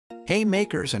Hey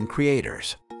makers and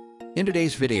creators! In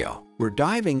today's video, we're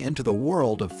diving into the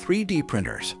world of 3D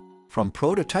printers. From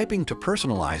prototyping to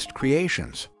personalized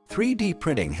creations, 3D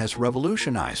printing has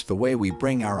revolutionized the way we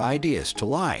bring our ideas to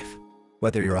life.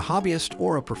 Whether you're a hobbyist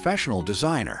or a professional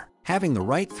designer, having the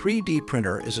right 3D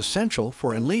printer is essential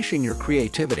for unleashing your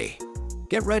creativity.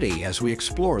 Get ready as we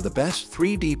explore the best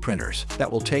 3D printers that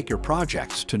will take your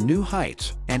projects to new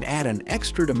heights and add an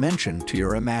extra dimension to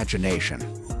your imagination.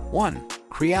 1.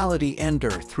 Creality Ender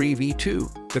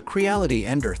 3v2. The Creality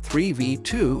Ender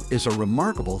 3v2 is a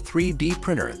remarkable 3D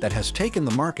printer that has taken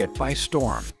the market by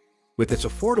storm. With its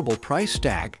affordable price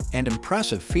tag and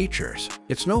impressive features,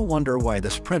 it's no wonder why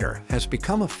this printer has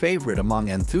become a favorite among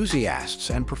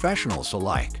enthusiasts and professionals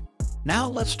alike. Now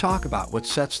let's talk about what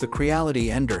sets the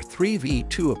Creality Ender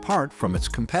 3v2 apart from its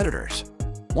competitors.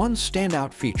 One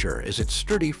standout feature is its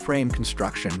sturdy frame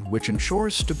construction, which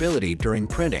ensures stability during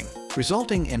printing,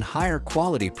 resulting in higher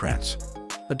quality prints.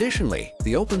 Additionally,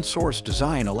 the open-source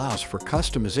design allows for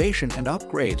customization and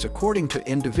upgrades according to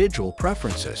individual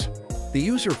preferences. The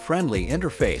user-friendly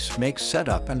interface makes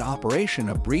setup and operation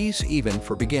a breeze even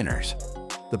for beginners.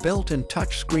 The built-in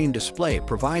touchscreen display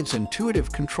provides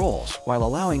intuitive controls while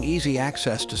allowing easy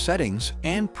access to settings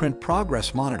and print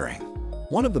progress monitoring.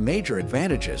 One of the major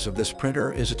advantages of this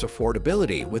printer is its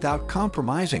affordability without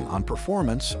compromising on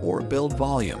performance or build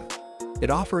volume. It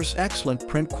offers excellent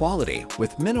print quality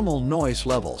with minimal noise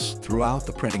levels throughout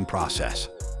the printing process.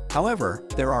 However,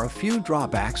 there are a few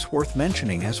drawbacks worth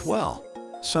mentioning as well.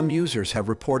 Some users have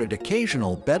reported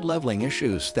occasional bed leveling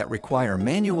issues that require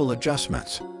manual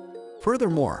adjustments.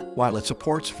 Furthermore, while it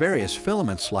supports various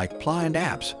filaments like ply and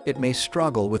ABS, it may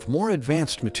struggle with more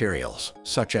advanced materials,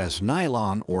 such as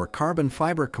nylon or carbon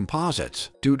fiber composites,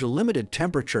 due to limited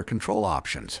temperature control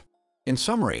options. In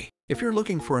summary, if you're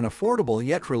looking for an affordable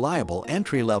yet reliable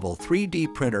entry-level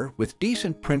 3D printer with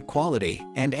decent print quality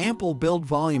and ample build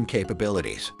volume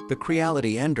capabilities, the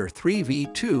Creality Ender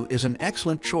 3v2 is an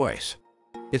excellent choice.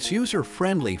 Its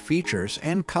user-friendly features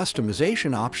and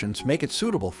customization options make it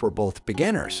suitable for both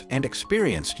beginners and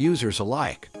experienced users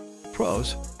alike.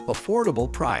 Pros: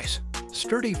 affordable price,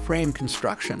 sturdy frame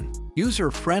construction,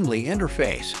 user-friendly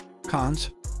interface.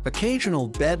 Cons: occasional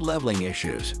bed leveling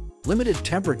issues, limited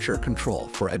temperature control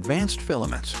for advanced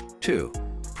filaments. 2.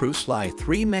 Prusly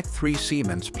 3mech3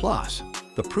 Siemens Plus.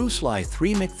 The Prusly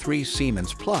 3mech3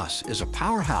 Siemens Plus is a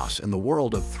powerhouse in the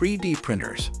world of 3D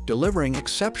printers, delivering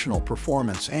exceptional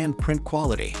performance and print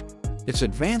quality. Its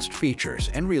advanced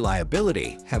features and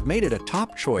reliability have made it a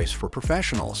top choice for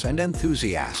professionals and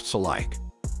enthusiasts alike.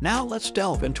 Now let's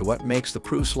delve into what makes the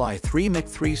Prusly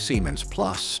 3mech3 Siemens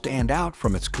Plus stand out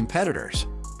from its competitors.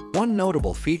 One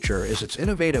notable feature is its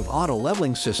innovative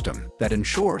auto-leveling system that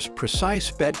ensures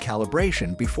precise bed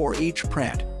calibration before each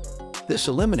print. This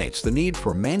eliminates the need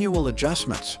for manual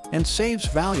adjustments and saves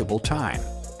valuable time.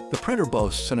 The printer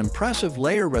boasts an impressive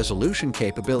layer resolution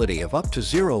capability of up to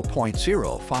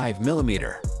 0.05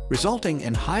 mm, resulting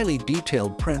in highly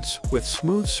detailed prints with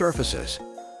smooth surfaces.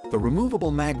 The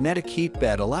removable magnetic heat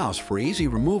bed allows for easy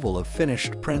removal of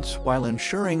finished prints while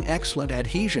ensuring excellent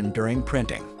adhesion during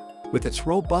printing. With its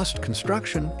robust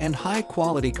construction and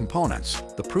high-quality components,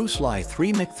 the Prusly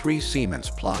 3mech3 Siemens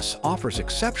Plus offers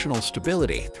exceptional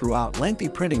stability throughout lengthy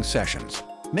printing sessions,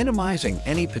 minimizing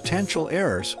any potential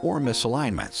errors or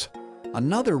misalignments.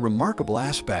 Another remarkable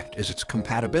aspect is its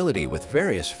compatibility with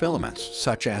various filaments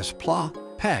such as ply,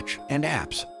 PETCH, and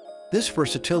ABS. This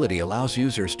versatility allows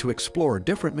users to explore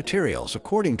different materials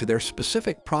according to their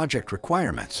specific project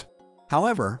requirements.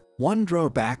 However, one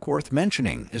drawback worth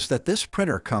mentioning is that this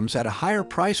printer comes at a higher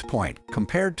price point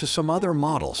compared to some other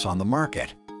models on the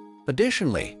market.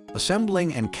 Additionally,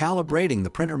 assembling and calibrating the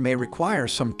printer may require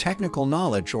some technical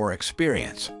knowledge or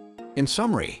experience. In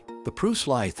summary, the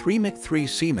Prusly 3mech3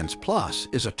 Siemens Plus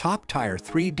is a top-tier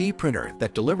 3D printer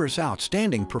that delivers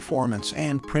outstanding performance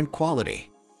and print quality.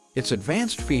 Its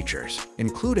advanced features,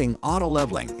 including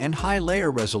auto-leveling and high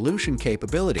layer resolution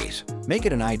capabilities, make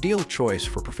it an ideal choice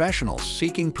for professionals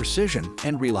seeking precision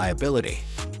and reliability.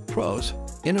 Pros: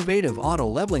 innovative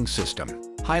auto-leveling system,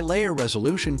 high layer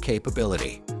resolution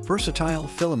capability, versatile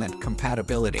filament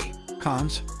compatibility.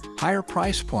 Cons: higher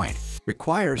price point,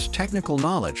 requires technical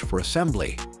knowledge for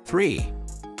assembly. 3.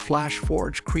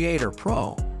 FlashForge Creator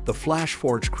Pro. The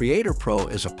FlashForge Creator Pro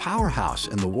is a powerhouse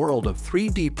in the world of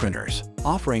 3D printers,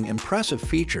 offering impressive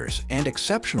features and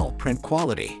exceptional print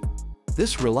quality.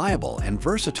 This reliable and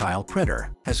versatile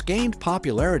printer has gained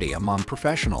popularity among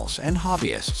professionals and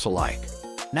hobbyists alike.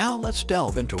 Now let's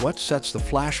delve into what sets the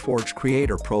FlashForge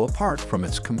Creator Pro apart from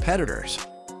its competitors.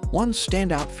 One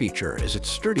standout feature is its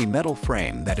sturdy metal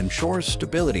frame that ensures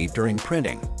stability during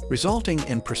printing, resulting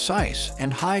in precise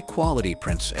and high-quality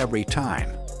prints every time.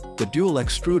 The dual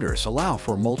extruders allow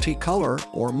for multicolor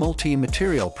or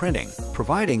multi-material printing,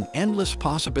 providing endless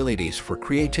possibilities for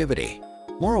creativity.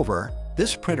 Moreover,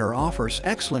 this printer offers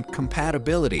excellent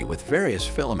compatibility with various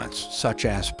filaments such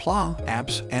as PLA,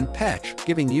 ABS, and PETCH,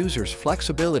 giving users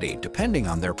flexibility depending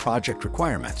on their project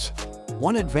requirements.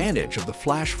 One advantage of the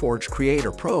FlashForge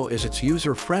Creator Pro is its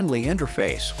user-friendly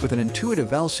interface with an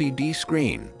intuitive LCD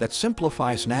screen that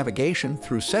simplifies navigation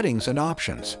through settings and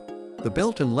options. The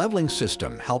built-in leveling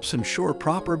system helps ensure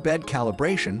proper bed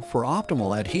calibration for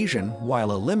optimal adhesion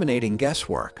while eliminating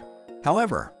guesswork.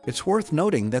 However, it's worth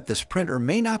noting that this printer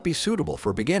may not be suitable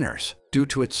for beginners due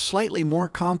to its slightly more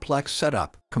complex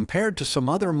setup compared to some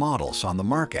other models on the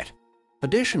market.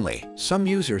 Additionally, some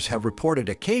users have reported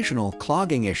occasional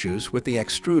clogging issues with the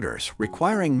extruders,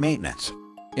 requiring maintenance.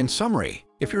 In summary,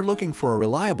 if you're looking for a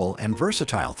reliable and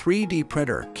versatile 3D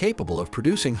printer capable of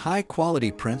producing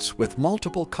high-quality prints with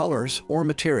multiple colors or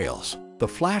materials, the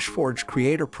FlashForge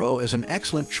Creator Pro is an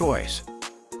excellent choice.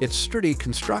 Its sturdy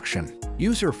construction,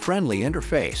 user-friendly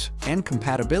interface, and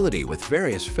compatibility with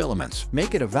various filaments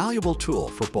make it a valuable tool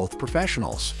for both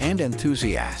professionals and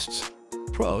enthusiasts.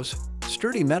 Pros: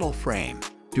 sturdy metal frame,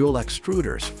 dual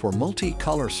extruders for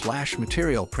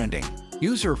multi-color/material printing,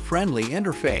 user-friendly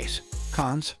interface.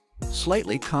 Cons: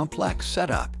 slightly complex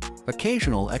setup,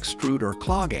 occasional extruder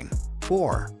clogging.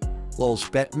 4.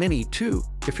 FlashForge Mini 2.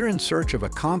 If you're in search of a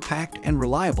compact and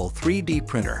reliable 3D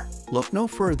printer, look no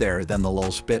further than the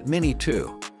FlashForge Mini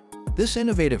 2. This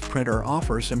innovative printer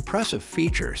offers impressive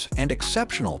features and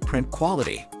exceptional print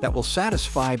quality that will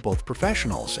satisfy both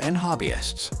professionals and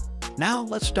hobbyists. Now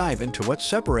let's dive into what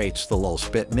separates the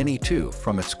FlashForge Mini 2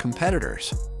 from its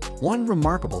competitors. One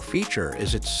remarkable feature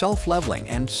is its self-leveling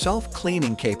and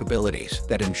self-cleaning capabilities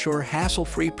that ensure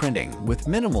hassle-free printing with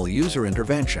minimal user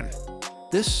intervention.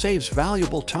 This saves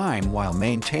valuable time while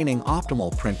maintaining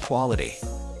optimal print quality.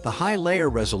 The high layer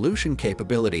resolution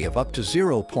capability of up to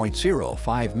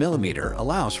 0.05 mm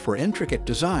allows for intricate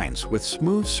designs with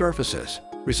smooth surfaces,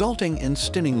 resulting in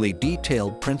stunningly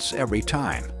detailed prints every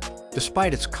time.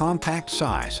 Despite its compact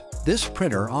size, this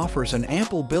printer offers an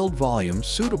ample build volume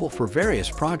suitable for various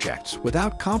projects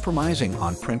without compromising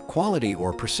on print quality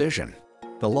or precision.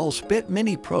 The FlashForge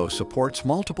Mini Pro supports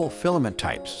multiple filament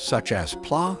types such as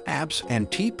PLA, ABS, and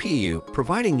TPU,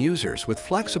 providing users with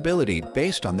flexibility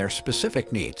based on their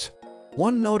specific needs.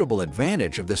 One notable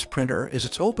advantage of this printer is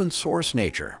its open-source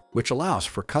nature, which allows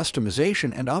for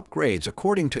customization and upgrades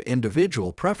according to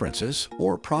individual preferences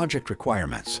or project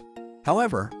requirements.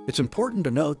 However, it's important to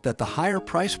note that the higher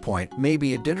price point may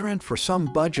be a deterrent for some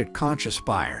budget-conscious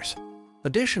buyers.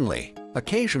 Additionally,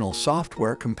 occasional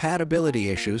software compatibility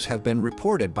issues have been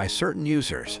reported by certain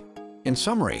users. In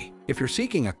summary, if you're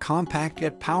seeking a compact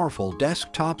yet powerful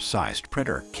desktop-sized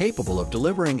printer capable of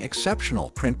delivering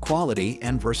exceptional print quality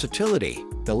and versatility,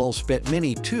 the FlashForge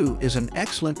Mini 2 is an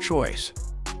excellent choice.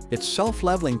 Its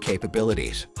self-leveling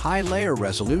capabilities, high layer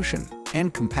resolution,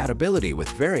 and compatibility with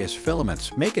various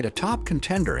filaments make it a top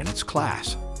contender in its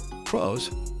class.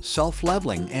 Pros: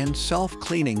 self-leveling and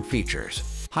self-cleaning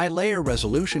features, high layer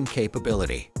resolution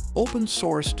capability,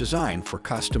 open-source design for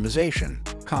customization.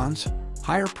 Cons: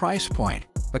 higher price point,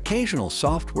 occasional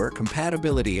software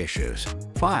compatibility issues.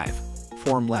 5.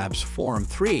 Formlabs Form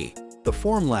 3. The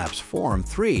Formlabs Form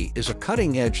 3 is a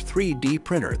cutting-edge 3D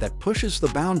printer that pushes the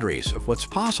boundaries of what's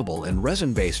possible in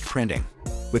resin-based printing.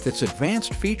 With its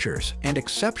advanced features and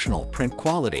exceptional print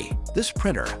quality, this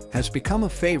printer has become a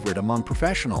favorite among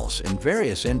professionals in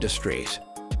various industries.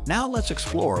 Now let's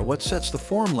explore what sets the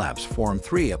Formlabs Form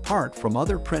 3 apart from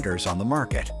other printers on the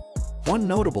market. One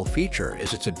notable feature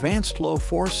is its advanced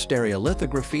low-force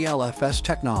stereolithography (LFS)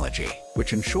 technology,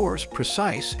 which ensures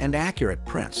precise and accurate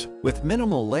prints with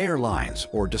minimal layer lines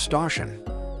or distortion.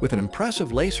 With an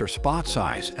impressive laser spot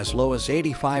size as low as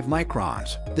 85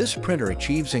 microns, this printer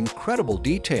achieves incredible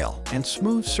detail and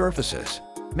smooth surfaces,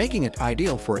 making it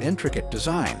ideal for intricate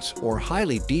designs or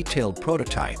highly detailed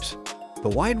prototypes. The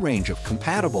wide range of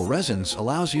compatible resins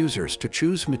allows users to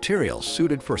choose materials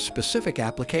suited for specific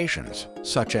applications,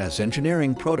 such as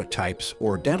engineering prototypes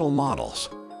or dental models.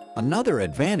 Another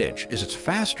advantage is its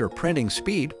faster printing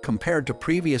speed compared to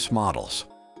previous models.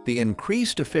 The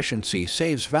increased efficiency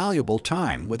saves valuable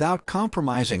time without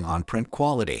compromising on print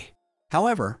quality.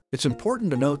 However, it's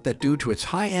important to note that due to its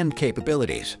high-end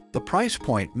capabilities, the price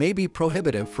point may be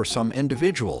prohibitive for some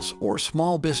individuals or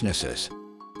small businesses.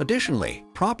 Additionally,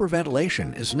 proper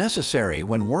ventilation is necessary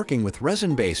when working with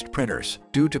resin-based printers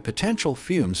due to potential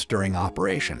fumes during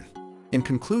operation. In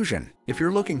conclusion, if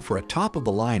you're looking for a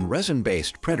top-of-the-line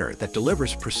resin-based printer that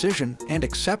delivers precision and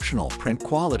exceptional print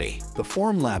quality, the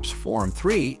Formlabs Form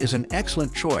 3 is an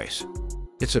excellent choice.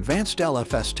 Its advanced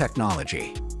LFS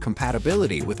technology,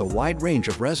 compatibility with a wide range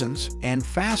of resins, and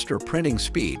faster printing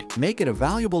speed make it a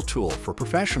valuable tool for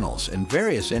professionals in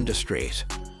various industries.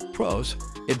 Pros: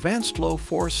 advanced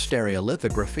low-force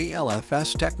stereolithography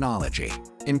LFS technology,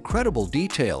 incredible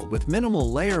detail with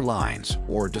minimal layer lines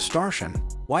or distortion,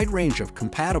 wide range of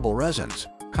compatible resins.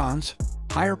 Cons: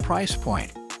 higher price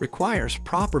point, requires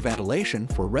proper ventilation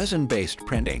for resin-based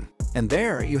printing. And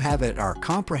there you have it, our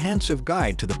comprehensive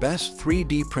guide to the best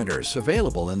 3D printers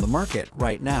available in the market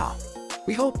right now.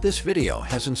 We hope this video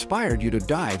has inspired you to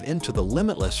dive into the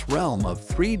limitless realm of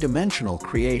three-dimensional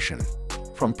creation.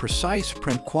 From precise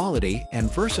print quality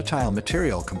and versatile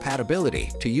material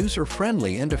compatibility to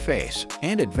user-friendly interface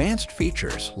and advanced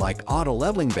features like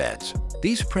auto-leveling beds,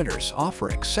 these printers offer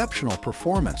exceptional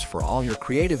performance for all your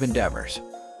creative endeavors.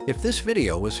 If this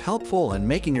video was helpful in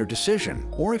making your decision,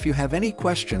 or if you have any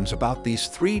questions about these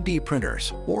 3D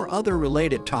printers or other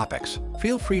related topics,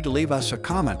 feel free to leave us a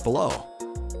comment below.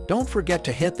 Don't forget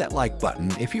to hit that like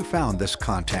button if you found this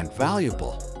content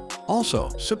valuable. Also,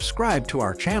 subscribe to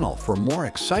our channel for more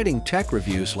exciting tech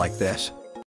reviews like this.